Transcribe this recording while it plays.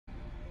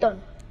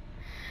Done.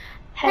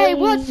 Hey,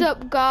 what's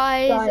up,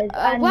 guys?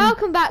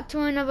 Welcome back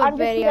to another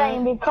video. I'm just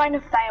saying, we've kind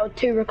of failed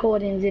 2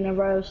 recordings in a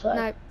row, so...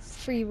 No,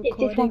 3 This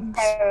one's recordings.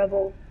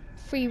 terrible.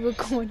 3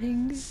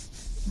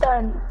 recordings.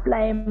 Don't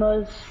blame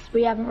us.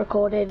 We haven't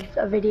recorded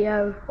a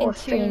video or in 2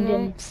 streamed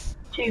months.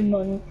 in 2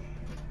 months.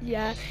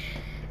 Yeah.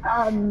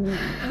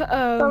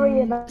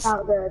 Sorry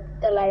about the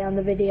delay on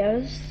the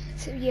videos.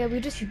 So, yeah, we're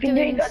just been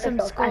doing some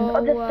other stuff, and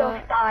other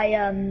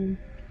stuff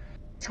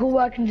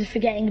schoolwork and just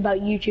forgetting about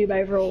YouTube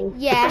overall.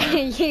 Yeah,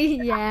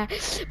 yeah.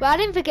 But I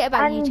didn't forget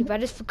about YouTube. I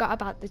just forgot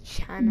about the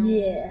channel.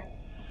 Yeah.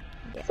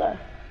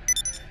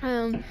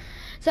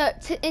 So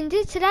in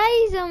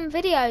today's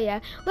video,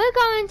 yeah, we're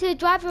going to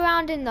drive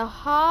around in the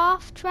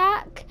half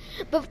track.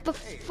 But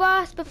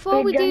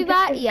before we do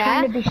that,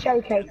 yeah. Kind of be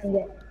showcasing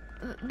it.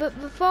 But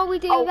before we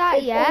do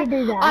that, yeah,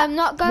 I'm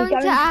not going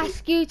to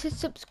ask you to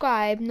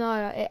subscribe.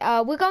 No,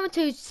 we're going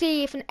to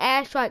see if an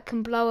airstrike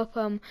can blow up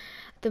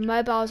the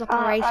mobile's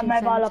operations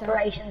center. Mobile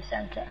operations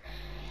center.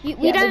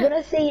 We don't,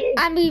 gonna see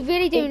and we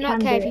really do not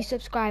care if you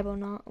subscribe or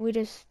not. We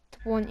just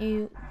want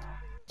you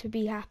to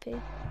be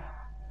happy.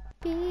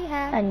 Be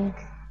happy. And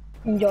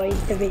enjoy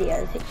the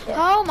videos.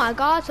 Oh my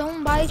God!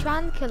 Somebody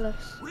trying to kill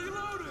us.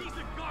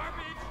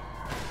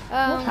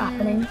 What's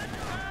happening?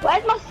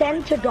 Where's my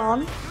center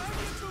gone?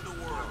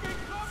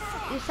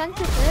 Your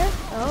center's here.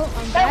 Oh,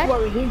 I'm dead.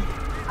 Don't worry,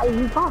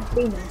 he can't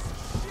see me.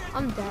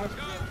 I'm dead.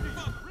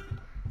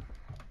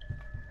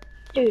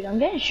 Dude, I'm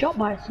getting shot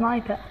by a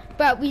sniper.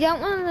 But we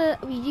don't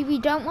want we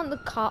don't want the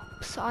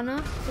cops on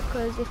us,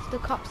 because if the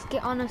cops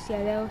get on us,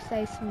 yeah, they'll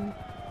say some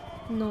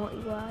naughty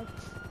words.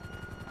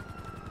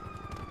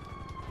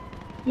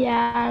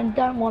 Yeah, I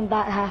don't want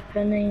that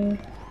happening.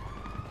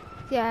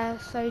 Yeah,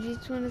 so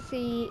just want to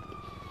see.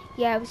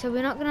 Yeah, so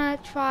we're not gonna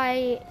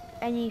try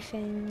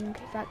anything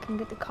that can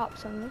get the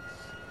cops on us.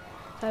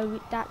 So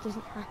that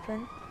doesn't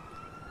happen.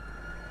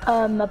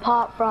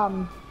 Apart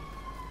from.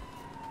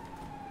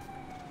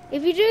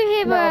 If you do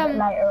hear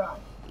later on.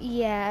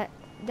 Yeah,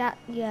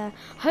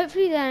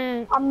 hopefully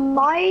then I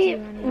might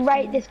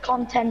rate this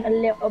content a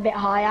little bit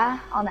higher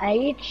on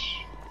age.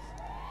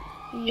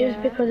 Yeah.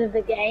 Just because of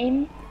the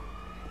game.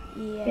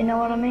 Yeah. You know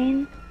what I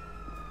mean?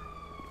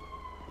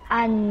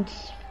 And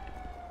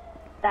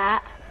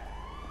that.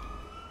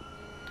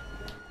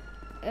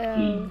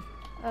 Oh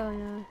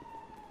no.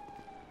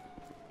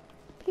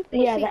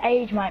 Yeah, the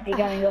age might be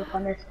going up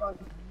on this one.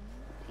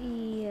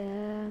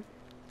 Yeah.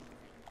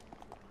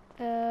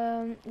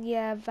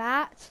 Yeah,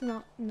 that's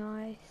not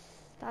nice.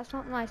 That's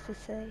not nice to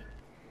see.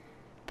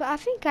 But I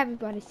think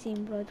everybody's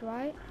seen blood,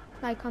 right?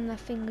 Like on their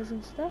fingers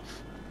and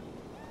stuff.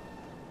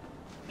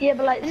 Yeah,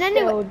 but like, and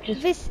still, anyway,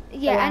 just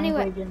yeah,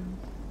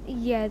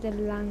 the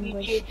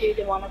language. YouTube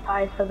do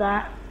demonetize for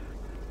that.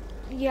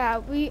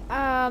 Yeah,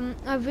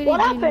 I really What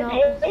do happened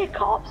not... here,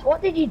 cops?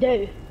 What did you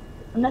do?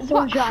 Unless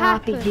someone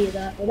shot an RPG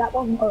there, but that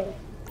wasn't us.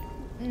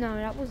 No,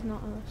 that was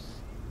not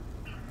us.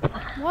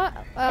 What?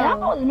 Oh. That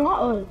was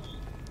not us.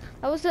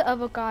 That was the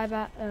other guy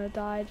that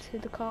died to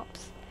the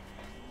cops.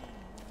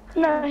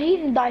 No, he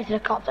didn't die to the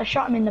cops. I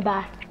shot him in the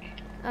back.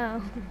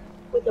 Oh.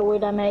 With the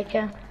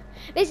Widowmaker.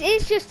 This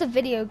is just a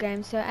video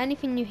game, so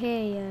anything you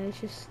hear, yeah, it's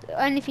just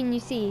anything you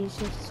see is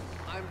just.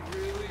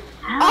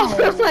 Oh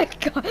my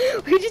God!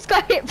 We just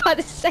got hit by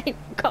the same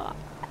car.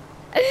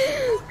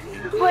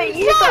 Wait,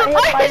 you got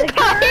hit by the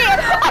car?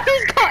 I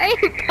just got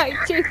hit by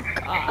 2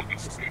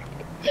 cars.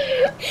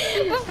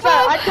 So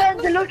I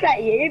turned to look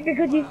at you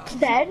because you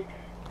said.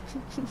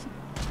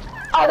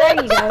 Oh, there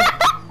you go.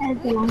 There's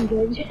the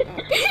language.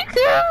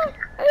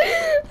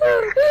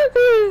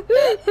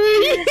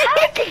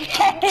 How did you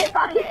get hit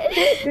by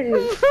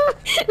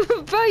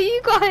it? Bro,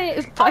 you got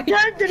hit by... I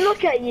turned to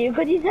look at you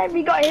because you said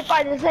we got hit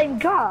by the same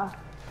car.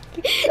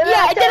 So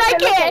yeah, did I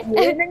get you,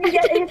 and then you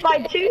get hit by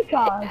 2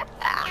 cars.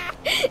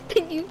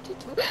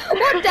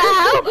 What the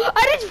hell?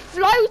 I just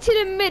floated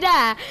in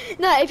midair.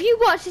 No, if you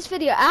watch this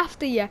video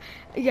after you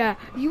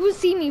will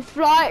see me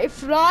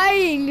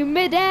flying in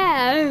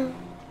midair.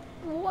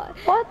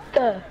 What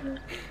the?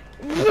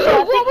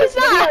 What was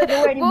that?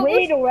 Already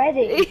weird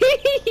already.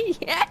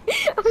 Yeah,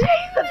 we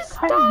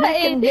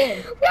haven't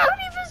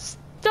even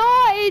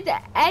started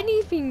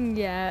anything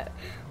yet.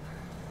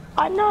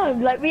 I know,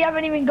 like we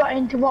haven't even got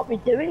into what we're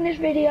doing in this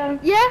video.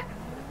 Yeah.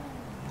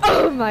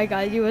 Oh my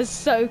God, you were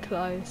so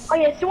close. Oh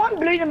yeah, someone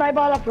blew the mobile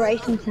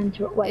operations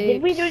center. Wait,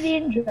 did we do the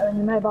intro in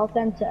the mobile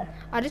center?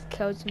 I just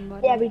killed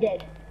somebody. Yeah, we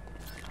did.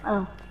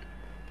 Oh.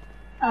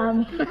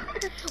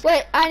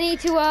 Wait, I need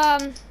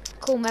to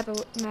call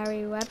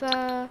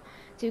Merryweather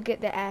to get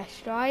the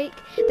airstrike.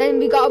 Then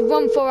we gotta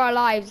run for our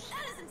lives.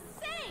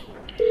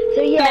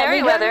 So yeah,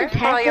 Merryweather,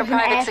 for all your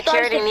private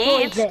security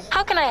needs.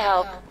 How can I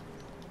help?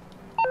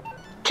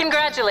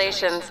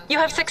 Congratulations, you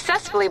have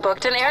successfully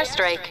booked an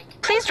airstrike.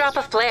 Please drop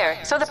a flare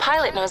so the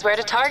pilot knows where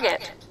to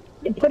target.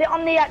 Put it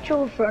on the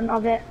actual front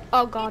of it.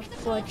 Oh God,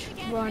 fudge,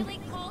 run.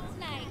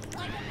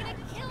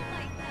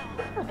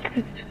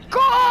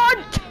 God!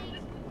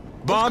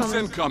 Bombs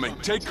incoming.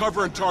 Take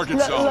cover and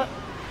target zone. Look.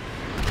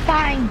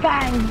 Bang,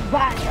 bang,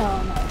 bang.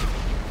 Oh no.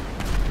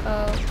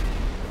 Oh.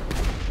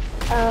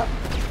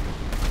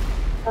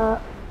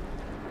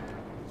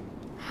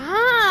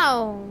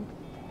 How?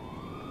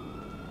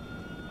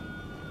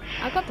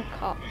 I got the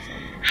cops.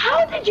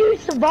 How did you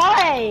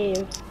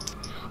survive?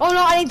 Oh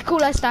no, I need to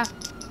call Esther.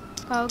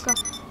 Go, go,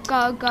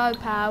 go, go,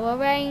 Power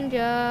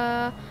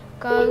Ranger.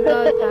 Go,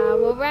 go,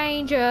 Power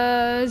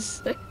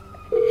Rangers.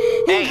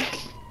 Hey,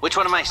 which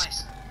one am I?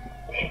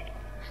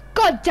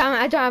 God damn it,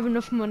 I don't have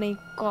enough money.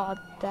 God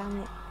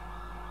damn it.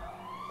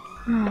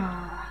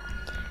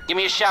 Give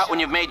me a shout when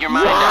you've made your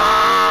mind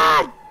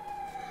up.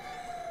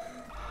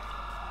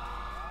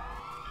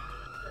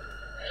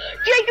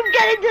 Jacob,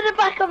 get into the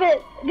back of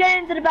it! Get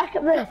into the back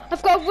of it!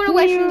 I've got to run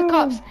away from the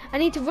cops. I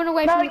need to run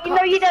away from the cops.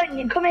 No, you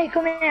don't. Come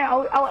here.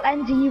 I'll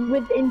enter you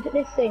into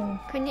this thing.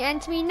 Can you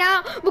enter me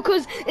now?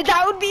 Because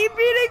that would be a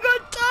really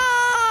good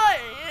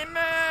time.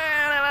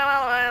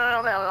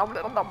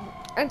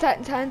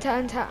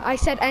 Enter. I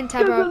said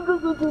enter, bro.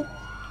 Go.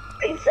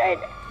 I said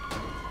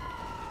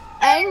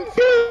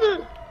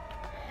enter.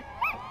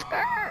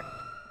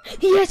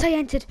 Yes, I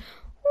entered.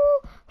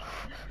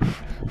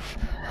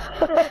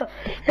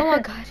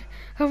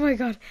 Oh my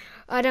god.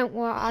 I don't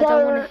want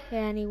to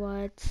hear any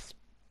words.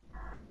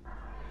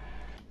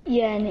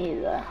 Yeah,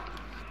 neither.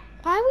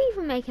 Why are we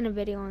even making a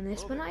video on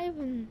this? We're not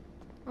even.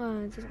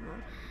 Oh, it doesn't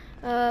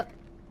matter.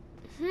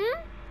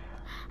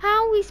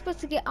 How are we supposed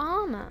to get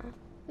armor?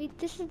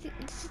 This is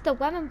the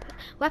weapon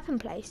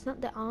place,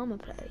 not the armor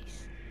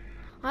place.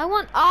 I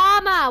want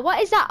armor. What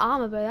is that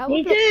armor, bro? That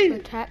would look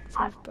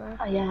protective, bro.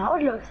 Oh yeah, that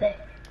would look sick.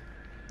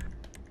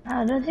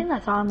 I don't think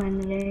that's armor in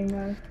the game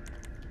though.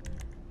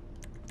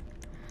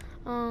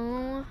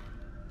 Oh.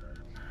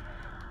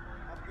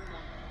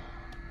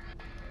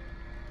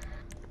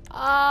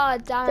 Oh,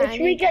 damn it. So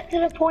should we get to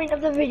the point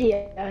of the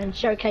video and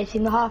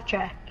showcasing the half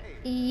track?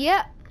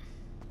 Yep.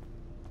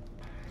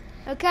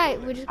 Okay,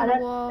 we're just gonna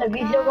walk. Have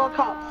you still got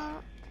cops?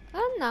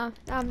 Oh no,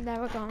 they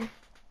were gone.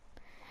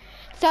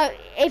 So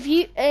if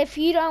you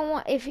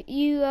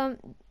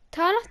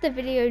turn off the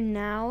video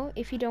now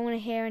if you don't want to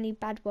hear any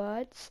bad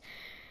words,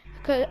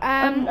 because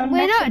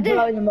we're not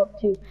blowing them up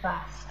too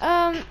fast.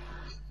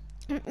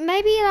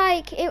 Maybe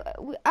like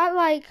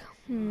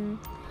No,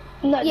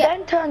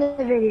 don't turn the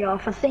video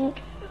off. I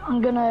think I'm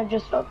gonna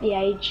just up the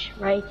age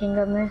rating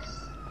on this.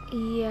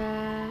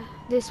 Yeah,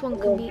 this one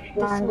can be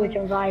language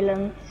and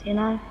violence, you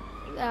know.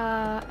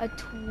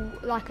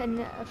 Like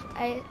an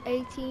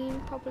 18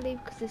 probably,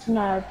 because this.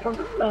 No,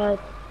 probably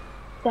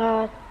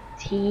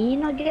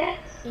 13, I guess.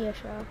 Yeah,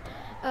 sure.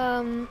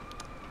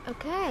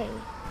 Okay.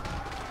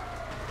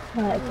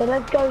 Right, so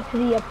let's go to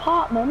the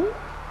apartment.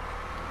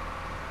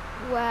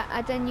 Where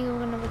then you're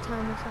gonna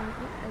return the phone.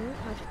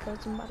 I just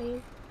killed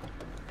somebody.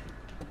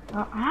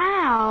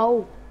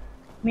 Ow! I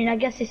mean, I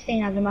guess this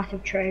thing has a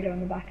massive trailer on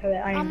the back of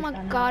it. Oh my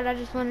god, I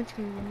just wanted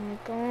to. Oh my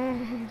god.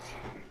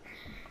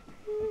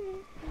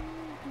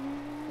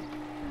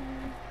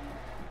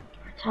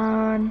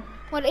 Return.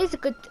 Well, it is a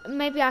good.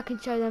 Maybe I can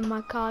show them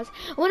my cars.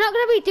 We're not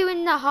gonna be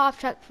doing the half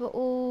track for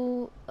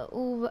all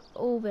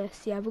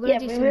this. Yeah, we're gonna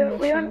do some missions.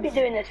 We won't be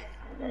doing this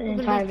the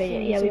entire video.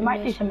 Yeah, we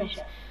might do some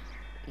missions.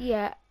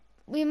 Yeah.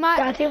 We might.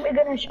 But I think we're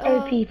gonna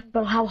show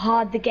people how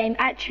hard the game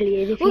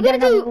actually is. If we're gonna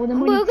do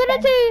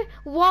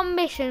one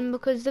mission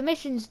because the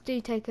missions do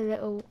take a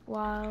little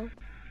while.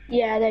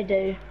 Yeah, they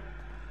do.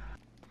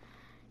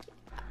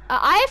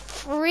 I have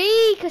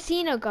 3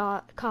 casino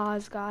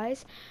cars,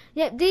 guys.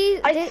 Yeah,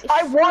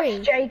 I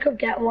watched Jacob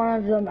get one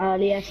of them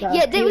earlier. So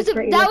yeah, that was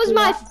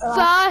my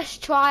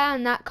first try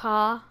on that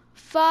car.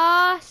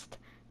 First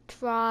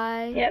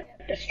try.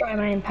 Yep, destroy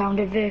my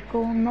impounded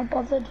vehicle. I'm not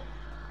bothered.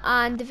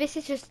 And this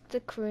is just the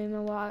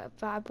Kuruma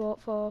that I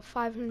bought for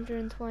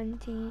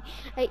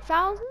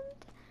 528,000.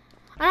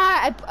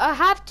 And I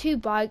have 2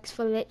 bikes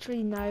for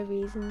literally no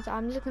reasons.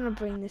 I'm just gonna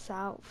bring this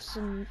out for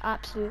some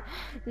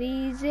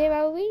absolutely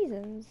 0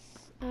 reasons.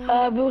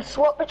 We'll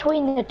swap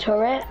between the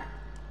turret.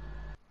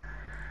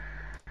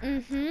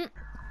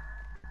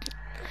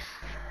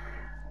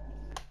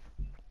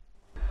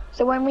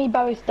 So when we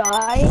both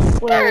die,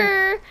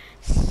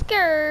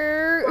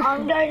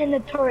 I'm going in the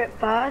turret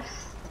first.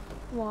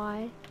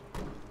 Why?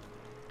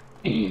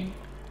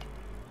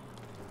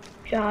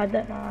 Sure, I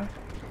don't know.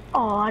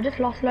 Oh, I just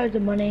lost loads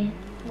of money.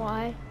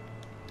 Why?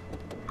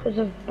 Because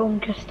of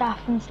bunker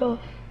staff and stuff.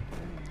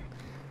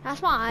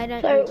 That's why I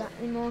don't do that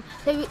anymore.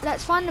 So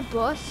let's find the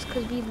bus,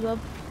 because we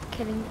love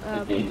killing,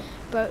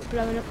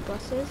 blowing up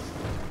buses.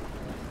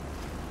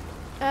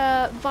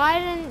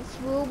 Violence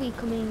will be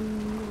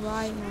coming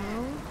right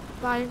now.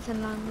 Violence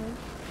and language.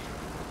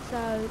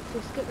 So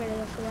just get rid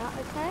of that,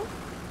 okay?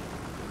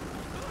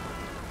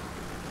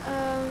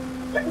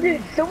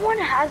 Dude, someone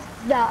has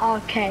that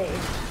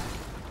arcade.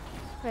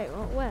 Wait,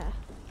 what? Where?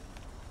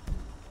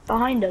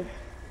 Behind us.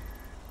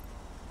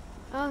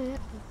 Oh yeah.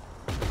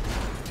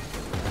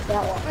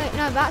 That one. Wait,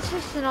 no, that's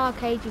just an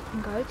arcade you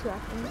can go to, I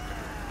think.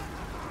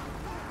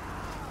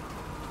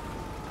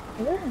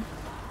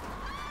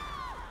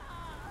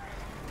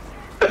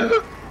 Yeah.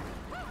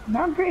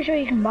 No, I'm pretty sure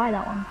you can buy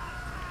that one.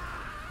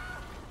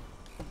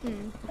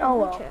 Oh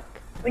well. Check.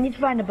 We need to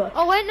find a bus.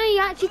 Oh wait, no, you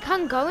actually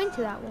can go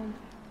into that one.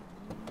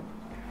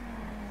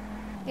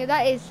 Yeah,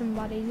 that is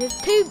somebody. There's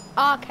 2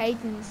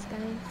 arcades in this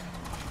game.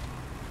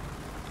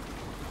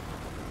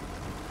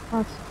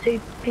 That's 2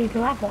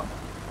 people have one.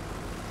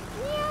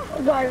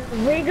 Yeah. Guys,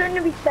 we're going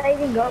to be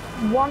saving up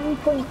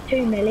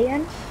 1.2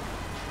 million.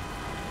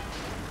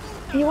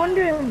 If you're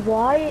wondering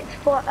why,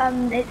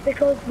 it's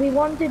because we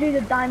want to do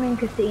the Diamond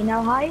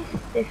Casino heist,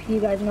 if you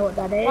guys know what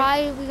that is.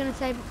 Why are we going to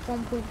save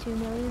 1.2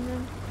 million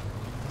then?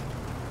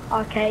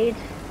 Arcade.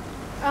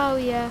 Oh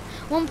yeah,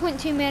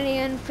 1.2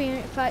 million,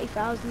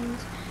 330,000.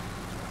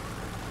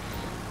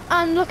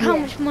 And look how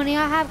much money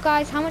I have,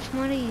 guys. How much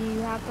money do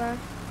you have, bro?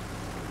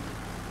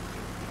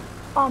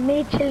 Oh,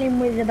 me chilling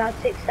with about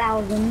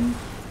 6,000.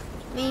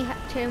 Me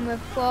chilling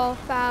with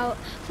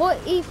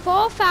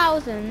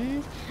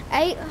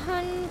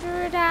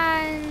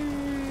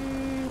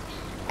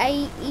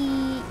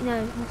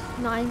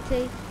 44,880,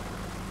 90.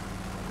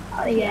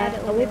 Oh yeah,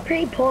 so we're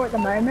pretty poor at the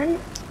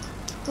moment.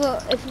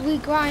 Well, if we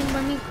grind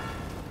when we...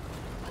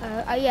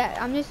 yeah,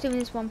 I'm just doing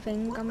this one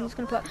thing. I'm just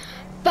going to put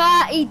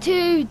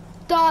 $32,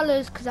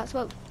 because that's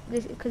what...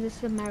 Because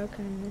it's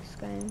American in this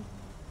game.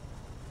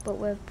 But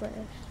we're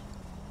British.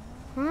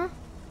 Huh?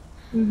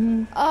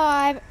 Mhm. Oh,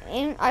 I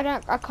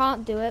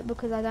can't do it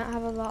because I don't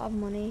have a lot of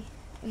money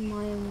in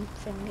my own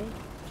thingy.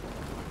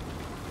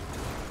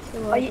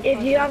 So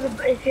if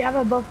you have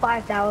above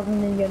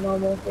 5,000 in your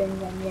normal thing,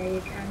 then yeah,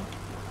 you can.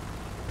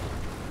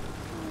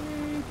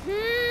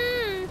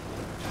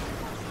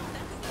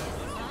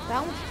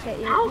 That one should get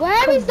you.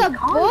 Where is the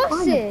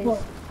buses?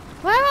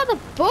 Where are the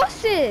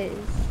buses?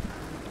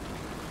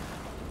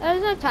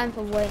 There's no time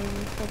for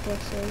waiting for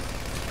buses.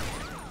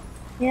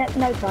 Yeah,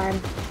 no time.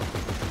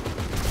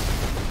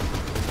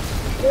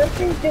 This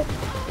is just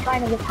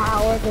kind of the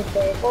power of the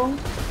vehicle.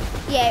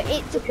 Yeah,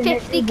 it's a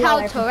 50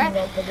 cal turret.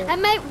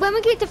 And mate, when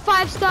we get to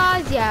 5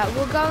 stars, yeah,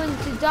 we're going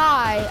to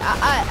die.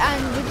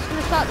 And we're just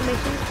going to start the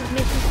missions because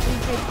missions do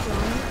take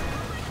long.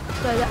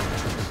 So that,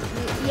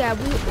 yeah,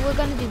 we're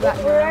going to do that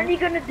We're now. only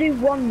going to do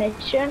 1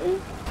 mission.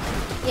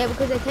 Yeah,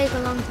 because they take a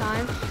long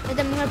time. And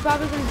then we're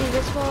probably going to do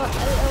this for a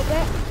little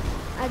bit.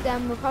 And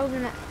then we're probably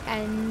going to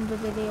end the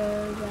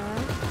video there.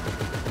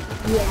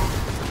 Yeah.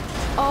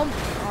 Oh my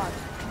god.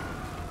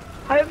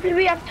 Hopefully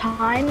we have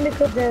time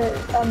because the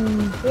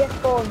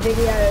PS4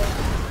 video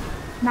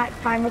max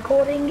time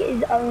recording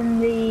is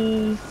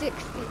only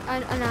 60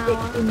 an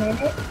hour. 60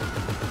 minutes.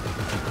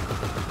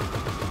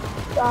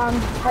 So I'm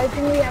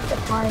hoping we have the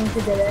time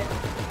to do it.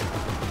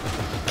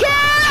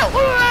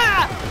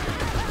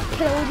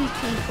 Kill all these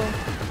people.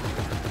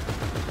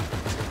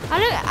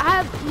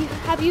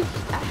 Have you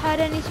heard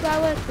any swear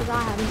words? Because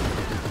I haven't.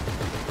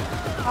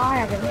 I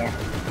haven't yet.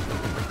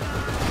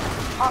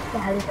 Up the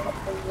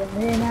helicopters in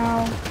here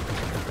now.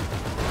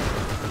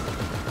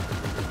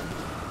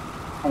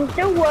 I'm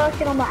still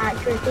working on the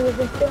accuracy of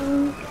this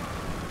thing.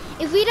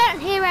 If we don't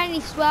hear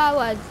any swear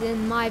words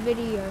in my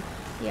video,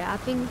 yeah, I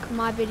think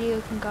my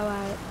video can go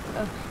out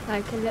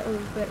like a little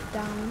bit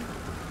down,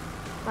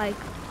 like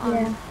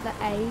on the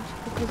age,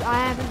 because I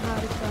haven't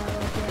heard a swear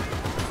word yet.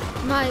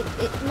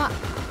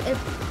 If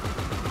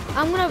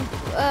I'm gonna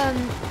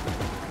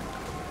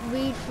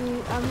read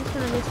through, I'm just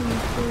gonna listen to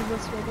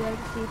this video to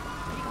see if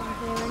I can't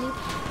hear any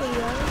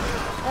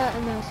videos.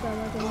 No swear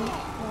words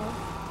anymore.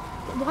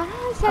 Why did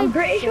I say? I'm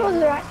pretty sure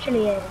there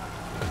actually is.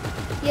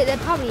 Yeah, there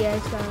probably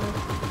is. So.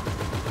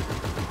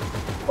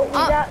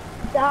 But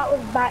that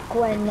was back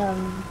when.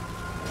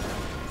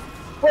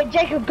 Wait,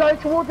 Jacob, go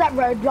towards that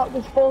roadblock.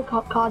 There's 4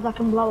 cop cars I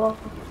can blow up.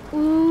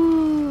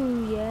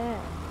 Ooh, yeah.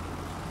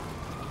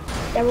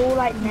 They're all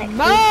like next to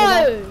each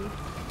other.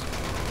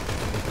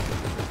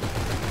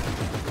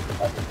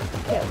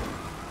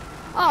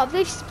 Oh,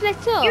 they've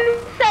split up. You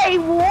say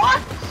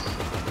what?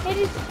 They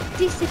just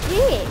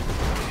disappeared.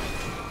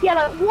 Yeah,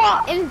 like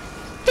what? In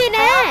thin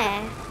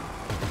air.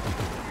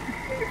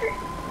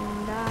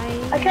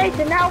 Okay,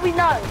 so now we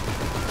know.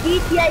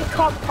 GTA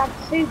cops have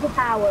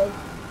superpowers.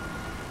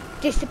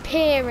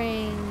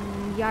 Disappearing,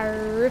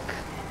 yark.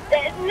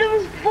 There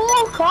was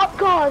 4 cop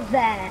cars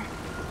there.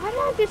 Why did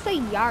I just say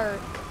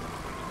yark?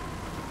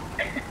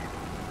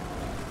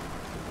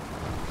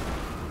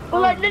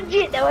 Well, like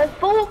legit, there were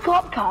 4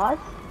 cop cars.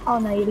 Oh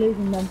no, you're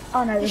losing them.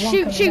 Oh no, there's one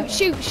coming up.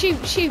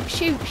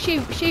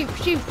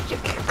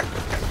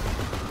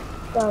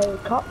 So,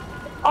 cop.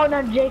 Oh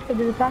no, Jacob,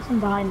 there's a person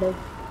behind us.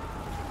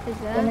 Is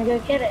there? Gonna go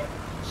get it.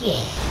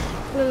 Yeah.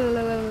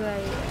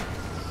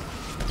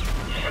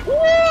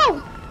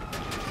 Woo!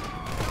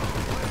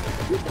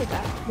 Look at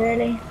that.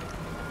 Really?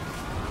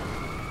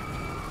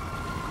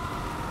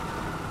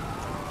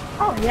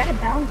 Oh, he had a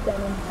bounce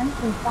gun and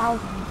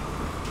 10,000.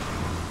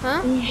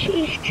 Huh?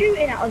 He's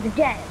shooting at us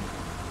again.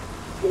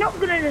 You're not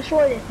gonna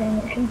destroy this thing.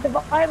 It can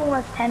survive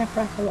almost 10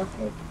 oppressor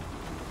rockets.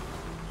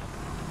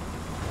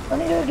 Let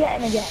me go get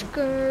him again.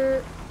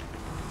 Skirt.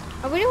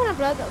 I really want to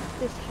blow up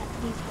these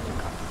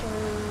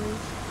helicopters.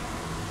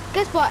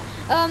 Guess what?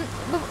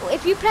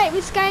 If you play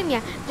this game,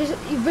 yeah, just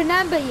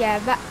remember, yeah,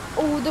 that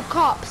all the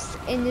cops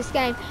in this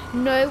game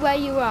know where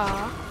you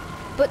are,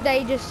 but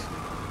they just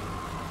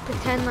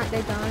pretend like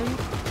they don't,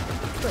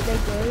 but they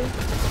do.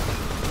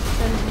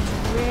 some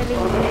really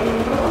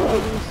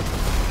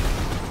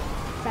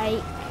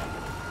fake.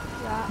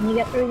 Yeah. Can you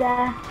get through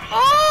there?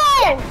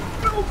 Oh!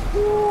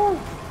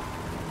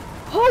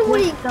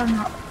 Holy!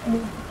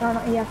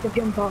 You have to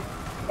jump off.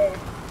 Yeah.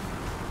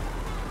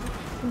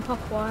 Jump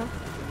off wire.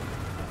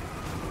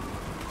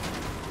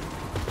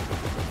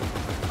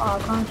 Oh, I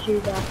can't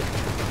shoot that.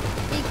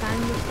 You can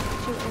just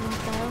shoot it and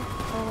fail.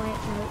 Oh wait,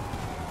 no.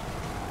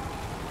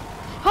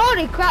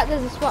 Holy crap,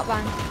 there's a SWAT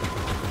van.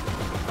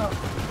 Oh.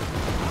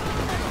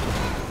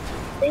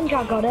 I think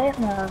I got it.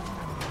 No.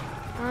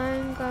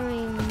 I'm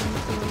going to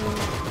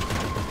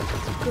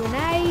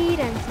grenade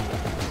and see it.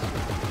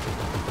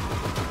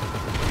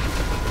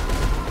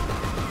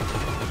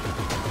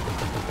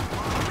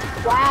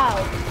 Wow.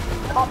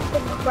 Cops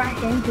can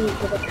crash into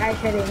each other, crash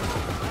heading.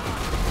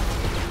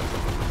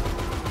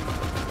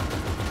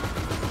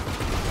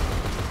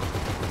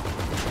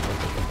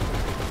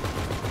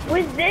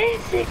 With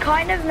this, it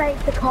kind of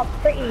makes the cops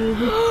pretty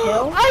easy to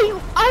kill.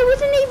 I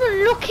wasn't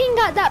even looking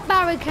at that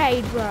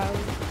barricade, bro.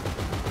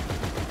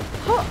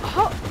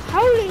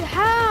 Holy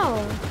how?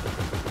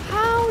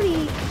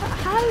 Holy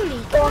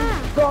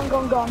crap.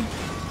 Gone.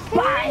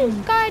 Can this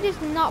guy does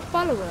not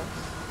follow us?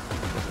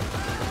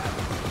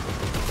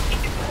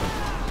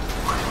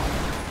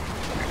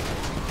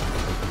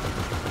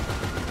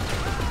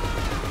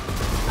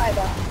 I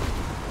bet.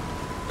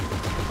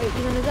 Wait,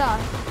 you gonna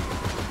die?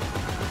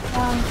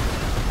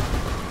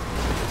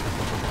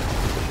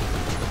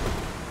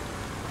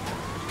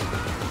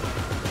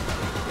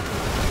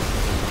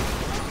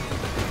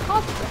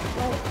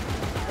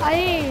 I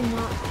am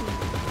not.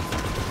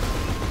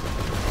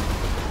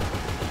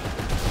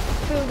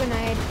 Full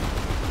grenade.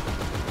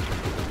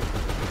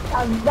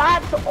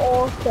 That's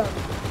awesome.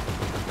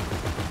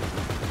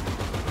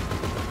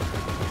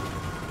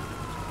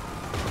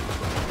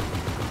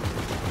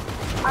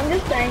 I'm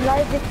just saying,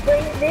 guys, this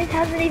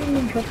hasn't even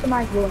been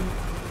customized once.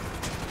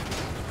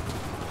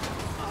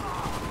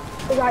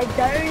 Because I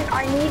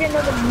need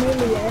another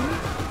million.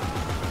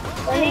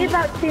 I need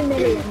about 2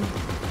 million.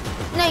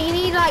 No, you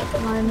need like, At the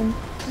moment.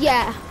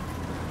 yeah,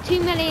 2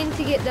 million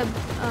to get the,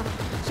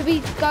 so we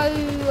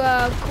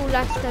go call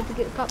Lester to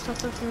get the cops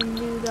off us and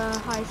do the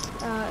heist,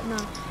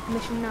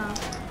 mission now.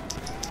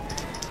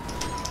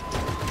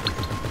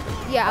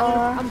 Yeah,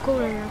 I'm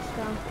calling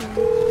Lester.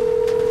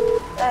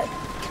 That's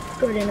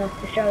good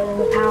enough to show them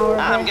the power of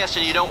I'm it.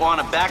 guessing you don't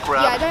want a back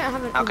rub. Yeah, I don't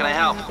have it. How can I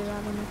help?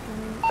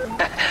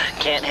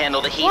 Can't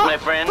handle the heat, my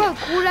friend? Bro,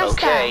 call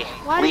Lester. Okay,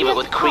 Why do leave you it have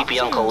with the creepy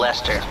cops Uncle in?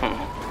 Lester.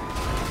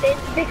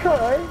 It's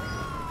because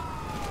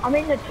I'm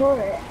in the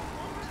turret.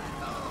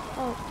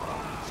 Oh,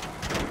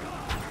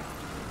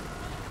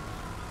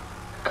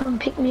 Come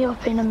pick me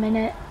up in a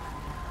minute.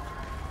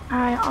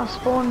 Alright, I'll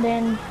spawn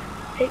in.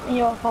 Pick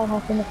me up, I'll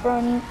hop in the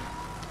front.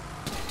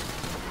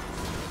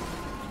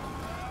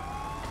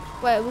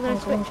 wait, we're gonna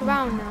switch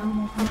around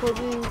now. I thought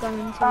we were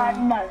going to.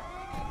 No.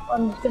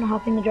 I'm just gonna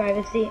hop in the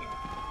driver's seat.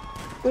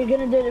 We're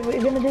gonna do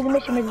the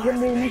mission,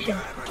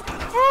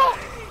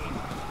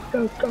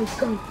 Go.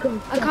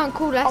 I can't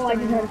call Lester. Oh, I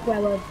just heard a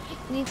swear word.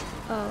 You need,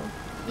 oh,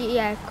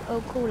 yeah,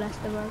 call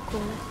Lester, bro,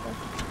 call Lester.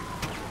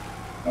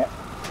 Yep.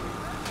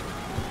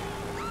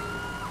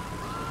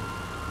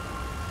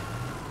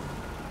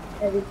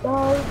 There we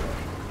go.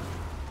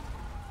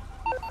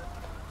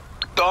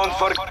 Don't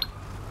forget.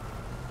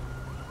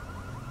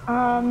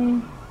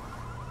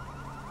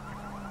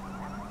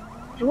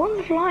 Do you want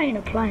to fly in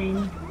a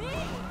plane?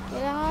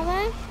 Yeah, are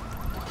they?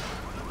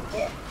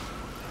 Yeah.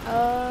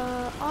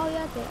 Oh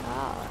yeah, they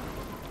are.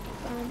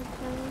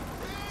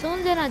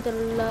 Someone's in a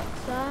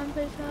deluxe, I'm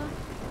pretty sure.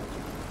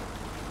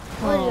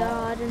 Oh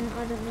yeah, I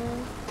don't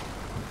know.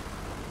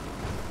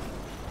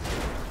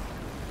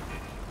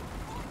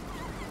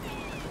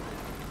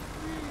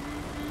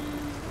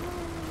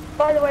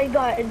 By the way,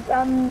 guys,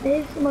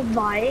 here's some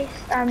advice.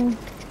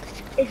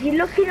 If you're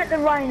looking at the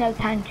Rhino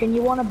tank and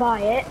you want to buy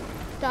it,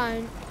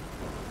 Don't.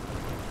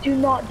 do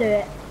not do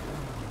it.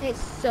 It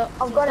sucks.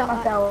 I've got it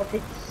myself.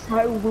 It's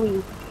so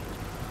weak.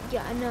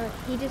 Yeah, I know.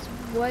 He just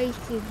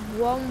wasted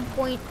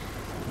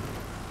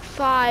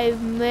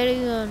 1.5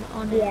 million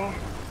on it. Yeah.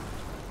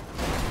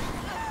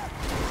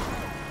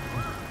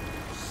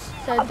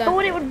 So I don't.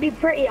 thought it would be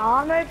pretty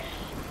armored.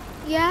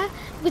 Yeah,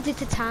 but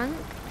it's a tank.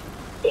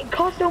 It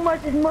cost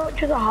almost as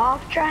much as a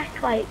half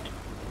track. Like,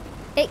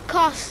 It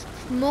costs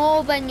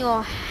more than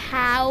your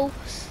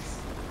house.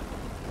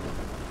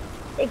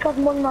 it cost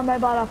more than my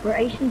mobile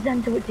operations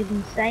center, which is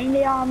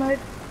insanely armored.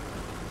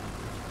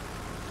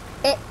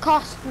 It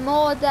costs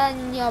more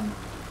than your.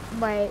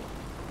 Wait.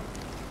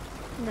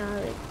 No,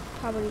 it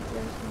probably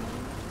doesn't.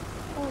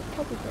 Oh, it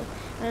probably does.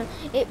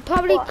 It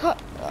probably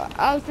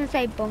I was gonna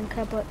say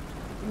bunker, but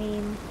I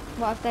mean,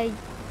 what if they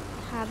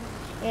have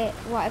it?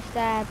 What if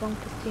their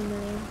bunker's 2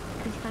 million?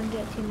 Because you can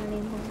get 2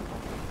 million bunker.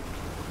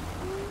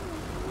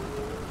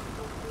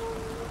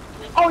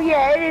 Oh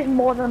yeah, it is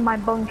more than my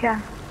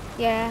bunker.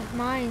 Yeah,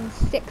 mine's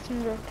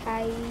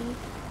 600k.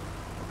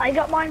 I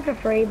got mine for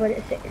free, but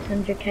it's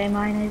 600k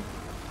mine is.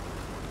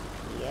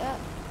 Yeah.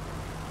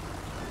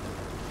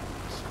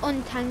 Just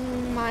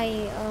untangling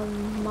my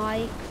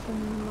mic from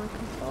my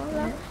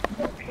controller.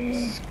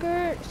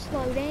 Skirt,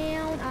 slow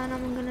down, and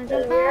I'm gonna So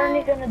jump we're only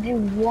out. gonna do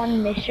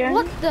one mission.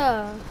 What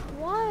the?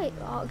 Why?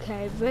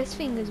 Okay, this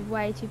thing is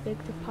way too big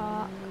to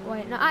park.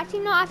 Wait, no, actually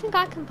no, I think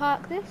I can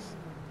park this.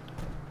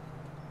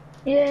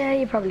 Yeah,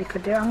 you probably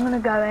could do. I'm gonna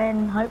go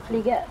in,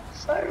 hopefully get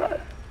solo.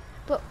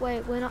 But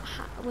wait, we're not,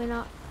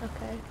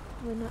 okay,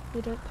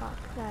 we don't park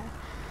there.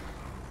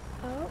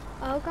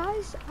 Oh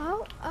guys,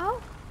 oh.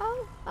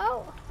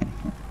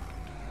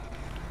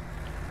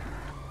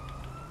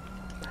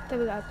 There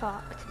we go,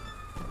 parked.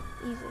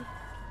 Easy.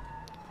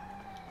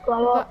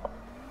 Blow up.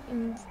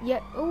 Yeah,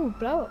 oh,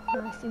 blow up,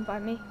 nice,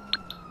 invite me.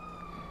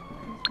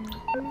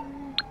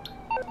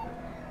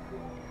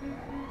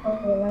 Oh,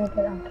 let me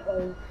put on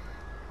clothes.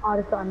 I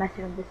just got a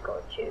message on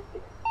Discord too.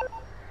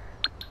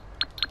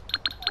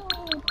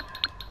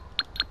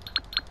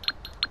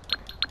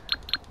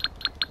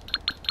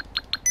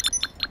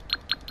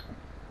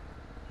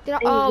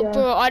 Oh,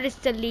 bro, I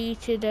just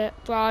deleted it.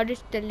 Bro, I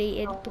just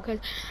deleted because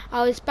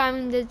I was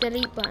spamming the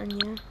delete button,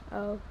 yeah.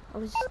 Oh, I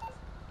was...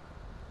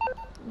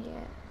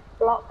 Yeah.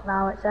 Block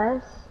now, it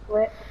says.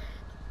 Rip.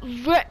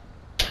 RIP!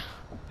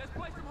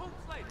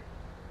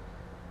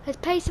 Let's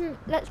play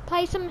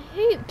some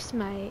hoops,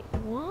 mate.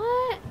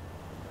 What?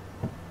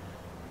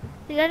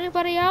 Did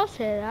anybody else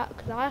hear that?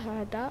 Because I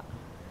heard that.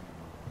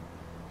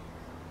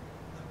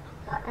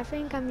 I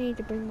think I need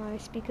to bring my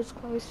speakers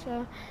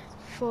closer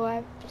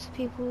for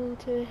people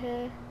to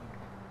hear.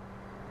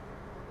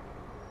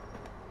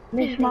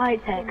 This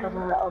might take us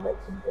a little bit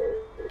to do.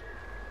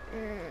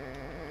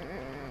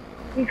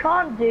 You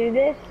can't do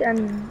this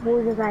and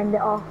we'll just end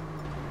it off.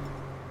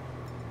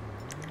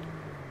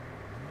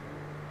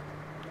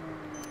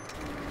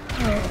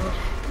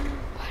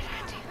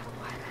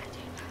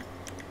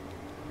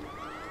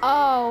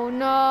 Oh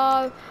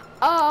no!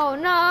 Oh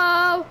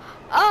no!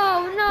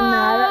 Oh no! No,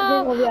 I don't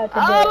think we'll be able to do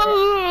it. Oh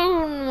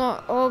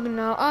no! Oh Wait,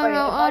 no! if Oh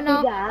I do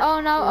no! that,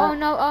 Oh no! Oh what?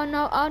 no! Oh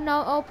no! Oh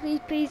no! Oh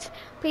please, please,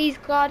 please,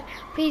 God,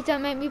 please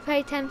don't make me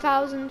pay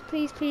 10,000.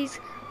 Please, please,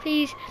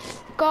 please,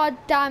 God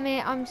damn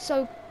it! I'm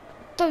so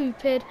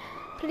stupid.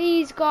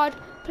 Please, God,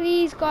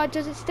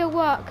 does it still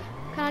work?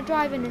 Can I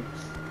drive in this?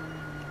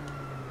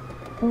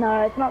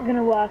 No, it's not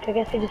gonna work. I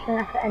guess we're just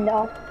gonna have to end it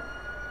off.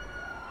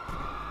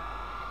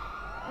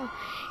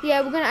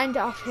 Yeah, we're gonna end it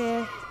off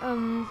here,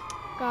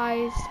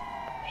 guys.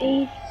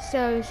 Peace.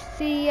 So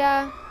see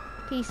ya.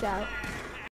 Peace out.